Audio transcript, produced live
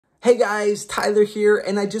Hey guys, Tyler here,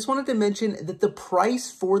 and I just wanted to mention that the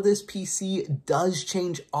price for this PC does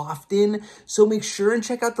change often, so make sure and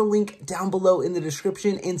check out the link down below in the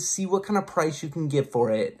description and see what kind of price you can get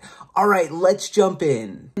for it. All right, let's jump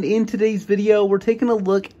in. And in today's video, we're taking a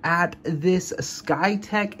look at this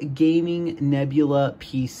Skytech Gaming Nebula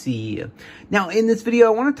PC. Now, in this video, I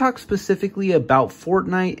want to talk specifically about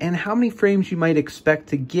Fortnite and how many frames you might expect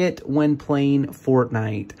to get when playing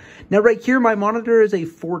Fortnite. Now, right here, my monitor is a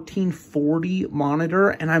 1440 monitor,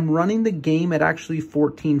 and I'm running the game at actually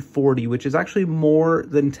 1440, which is actually more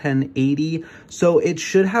than 1080, so it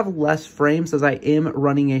should have less frames as I am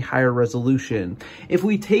running a higher resolution. If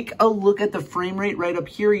we take a look at the frame rate right up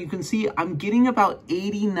here, you can see I'm getting about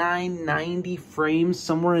 89, 90 frames,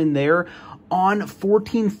 somewhere in there, on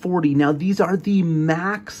 1440. Now, these are the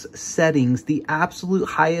max settings, the absolute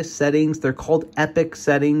highest settings. They're called Epic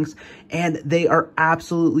settings, and they are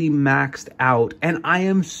absolutely maxed out. And I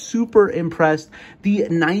am super impressed. The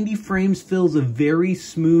 90 frames feels very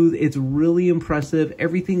smooth. It's really impressive.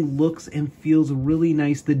 Everything looks and feels really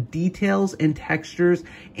nice. The details and textures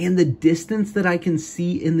and the distance that I can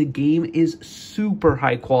see in the game is super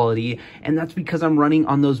high quality. And that's because I'm running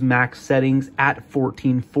on those max settings at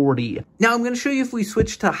 1440. Now, I'm going to show you if we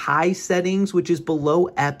switch to high settings, which is below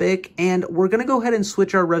Epic, and we're going to go ahead and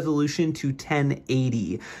switch our resolution to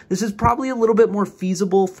 1080. This is probably a little bit more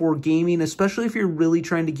feasible for gaming, especially if you're really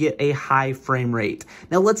trying to get a high frame rate.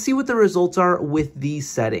 Now, let's see what the results are with these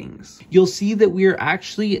settings. You'll see that we are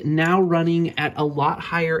actually now running at a lot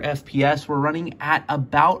higher FPS. We're running at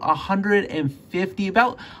about 150,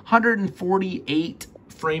 about 148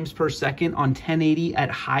 frames per second on 1080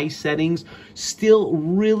 at high settings. Still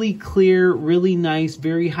really clear, really nice,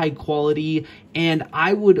 very high quality, and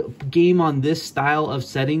I would game on this style of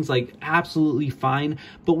settings like absolutely fine,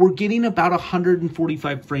 but we're getting about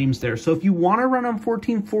 145 frames there. So if you want to run on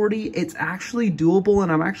 1440, it's actually doable,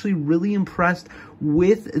 and I'm actually really impressed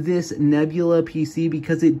with this Nebula PC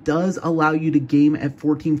because it does allow you to game at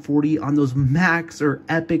 1440 on those max or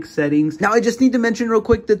epic settings. Now, I just need to mention real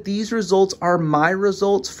quick that these results are my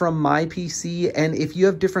results from my PC, and if you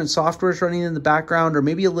have different softwares running in the background or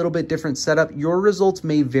maybe a little bit different setup, your results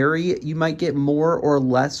may vary. You might get more or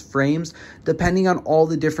less frames depending on all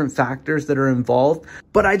the different factors that are involved.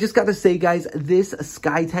 But I just got to say, guys, this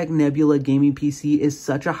Skytech Nebula Gaming PC is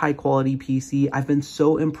such a high quality PC. I've been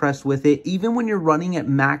so impressed with it. Even when you're running at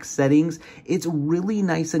max settings, it's really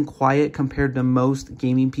nice and quiet compared to most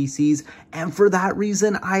gaming PCs. And for that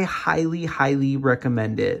reason, I highly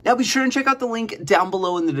recommend it. Now, be sure and check out the link down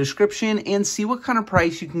below in the description and see what kind of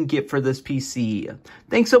price you can get for this PC.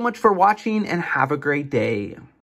 Thanks so much for watching and have a great day.